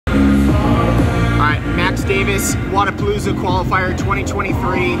James Davis, Wadapalooza Qualifier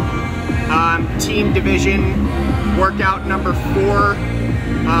 2023, team division, workout number 4,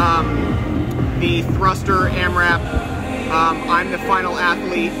 the thruster AMRAP. I'm the final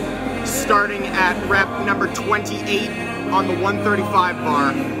athlete, starting at rep number 28 on the 135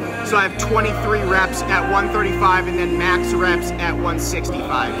 bar. So I have 23 reps at 135 and then max reps at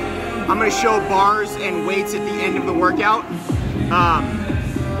 165. I'm going to show bars and weights at the end of the workout.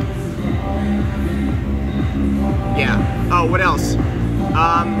 Yeah. Oh, what else?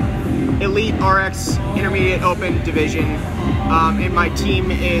 Elite RX Intermediate Open Division. And my team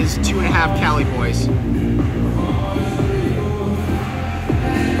is 2.5 Cali boys.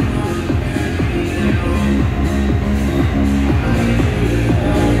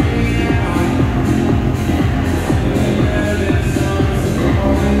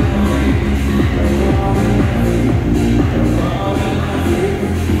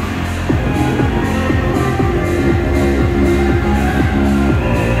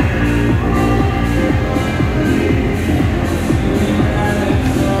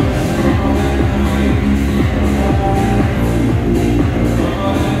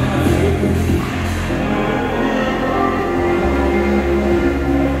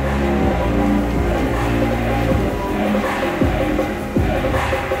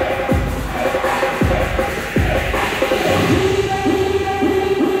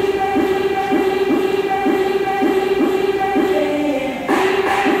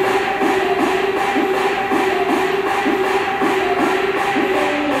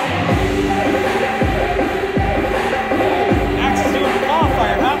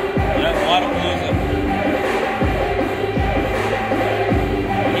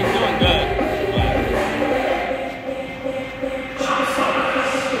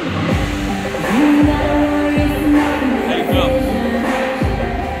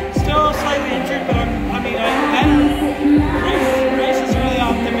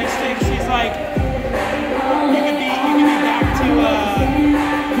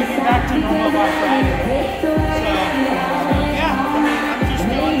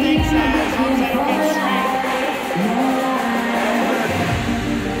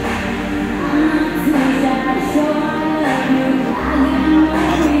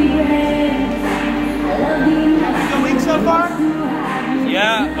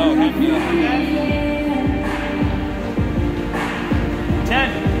 Yeah. Oh, happy.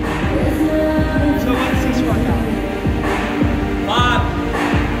 10. So what's this workout? 5,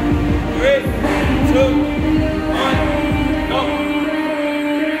 3, 2, 1, go.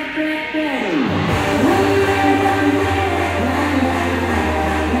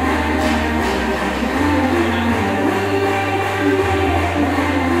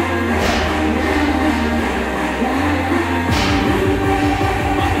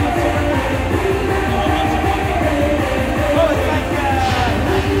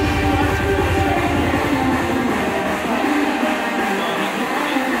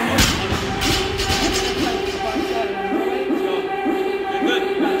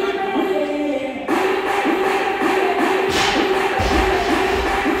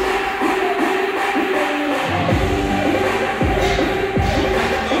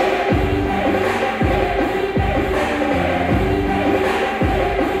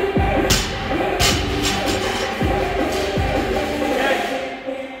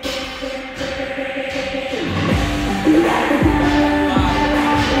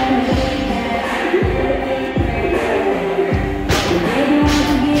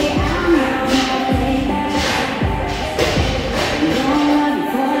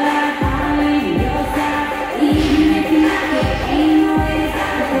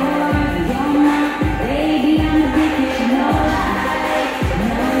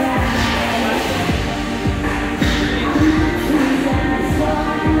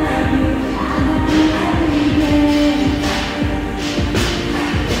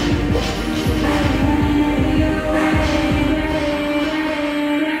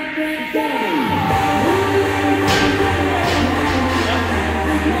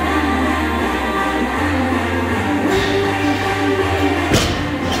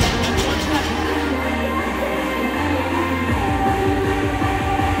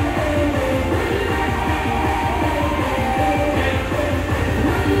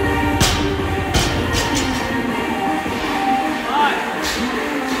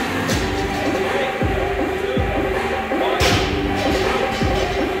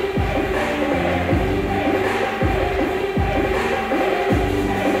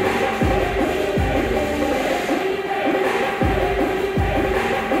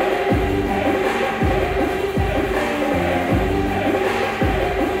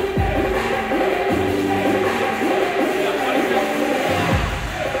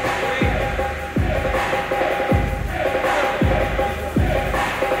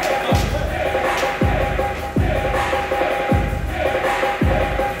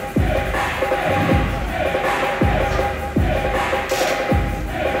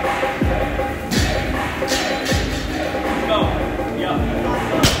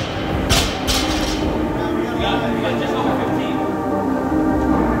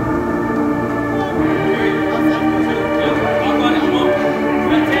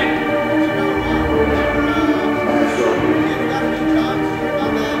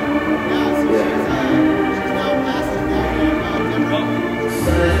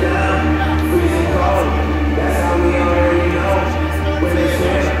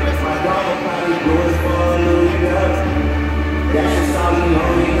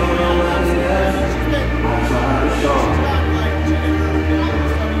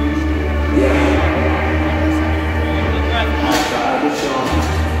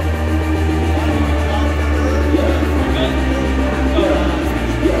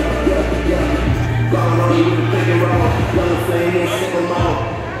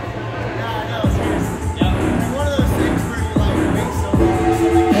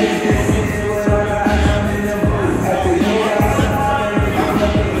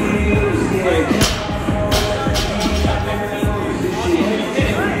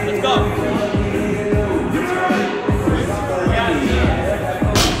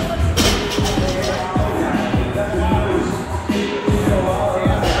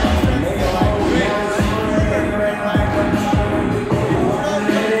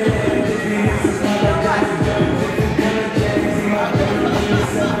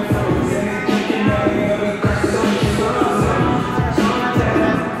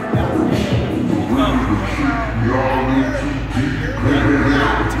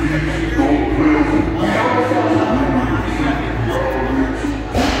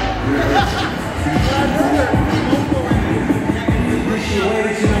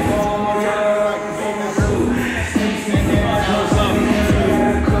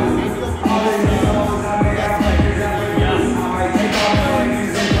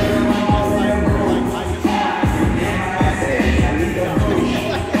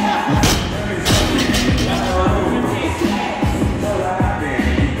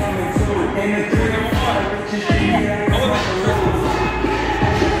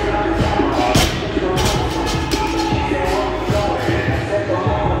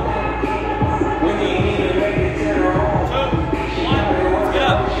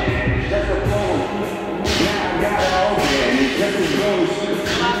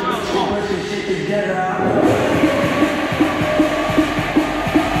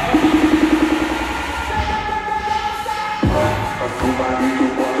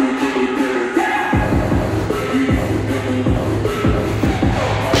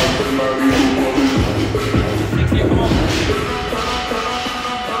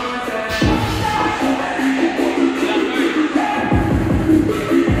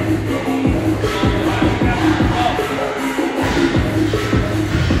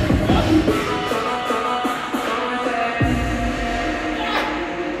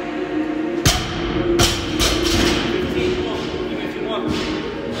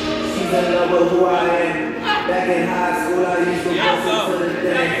 Who I am. Back in high school, I used to listen to the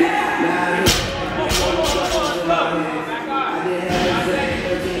day. Now I hit I didn't have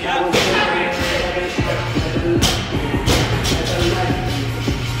a day, I was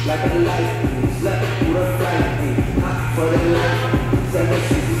like a light, slept through the flight, for the night.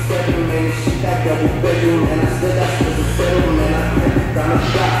 767, man, shit, that double bedroom, and I still got to settle, man. I can't down the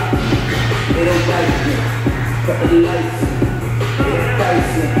block. They don't like me. Cut the lights. It's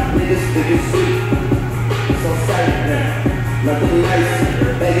dicey, niggas think it's sweet. So sight, nothing nice.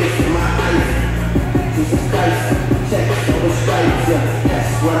 Vegas in my eyes. Jesus Christ, checks on the stripes.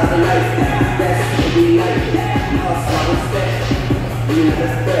 That's what I like. That's what we like. Lost my respect. You never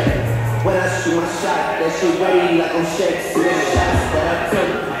threat. When I shoot my shot, that shit weigh like on shakes. See the shots that I took.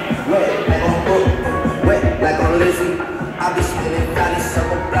 Wet like on Book. Wet like on Lizzie. I be spinning valley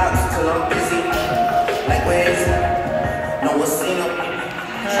circle blocks till I'm busy. Like where is it? No one seen her,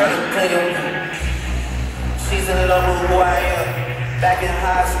 trying to clean her. She's in love with who I am. Back in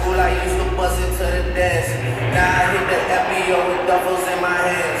high school, I used to buzz into the dance. Now I hit the FBO with duffels in my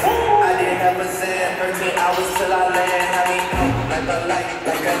hands. I didn't have a Zan, 13 hours till I land. I mean, like a light,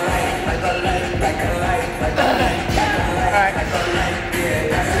 like a light, like a light, like a light, like a light, like a light, like a light.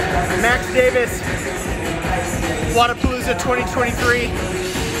 Yeah, Max Davis, Wadapalooza 2023,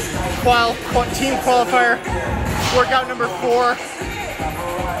 team qualifier. Workout number 4,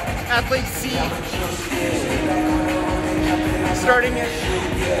 Athlete C, starting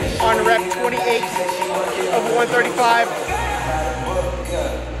on rep 28 of 135.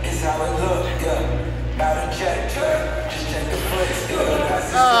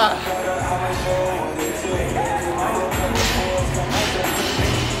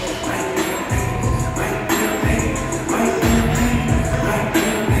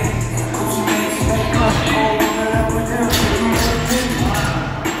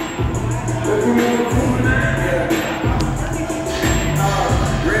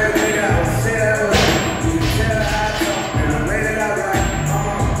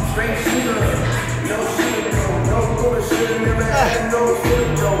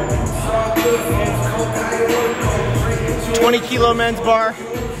 Kilo men's bar,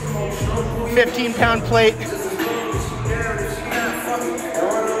 15-pound plate,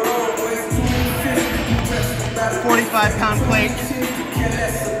 45-pound plate,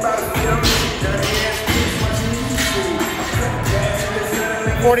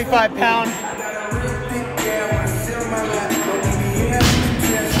 45-pound,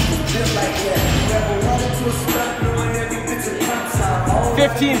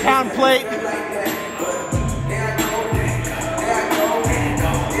 15-pound plate,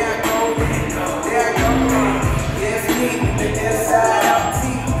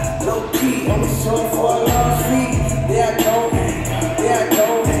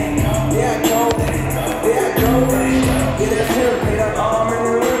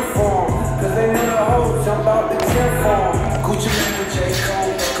 'Cause they know the whole jump out the 10 form.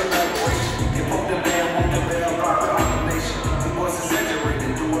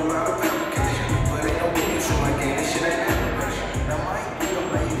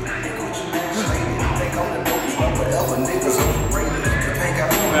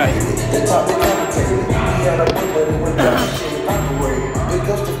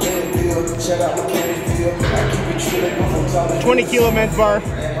 20 kilo men's bar.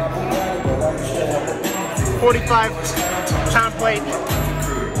 45 pound plate.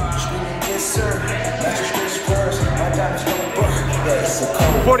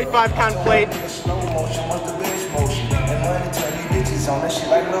 45 pound plate.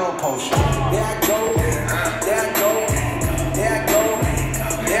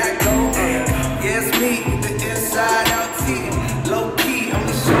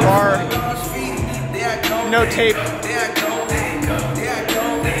 Bar. No tape.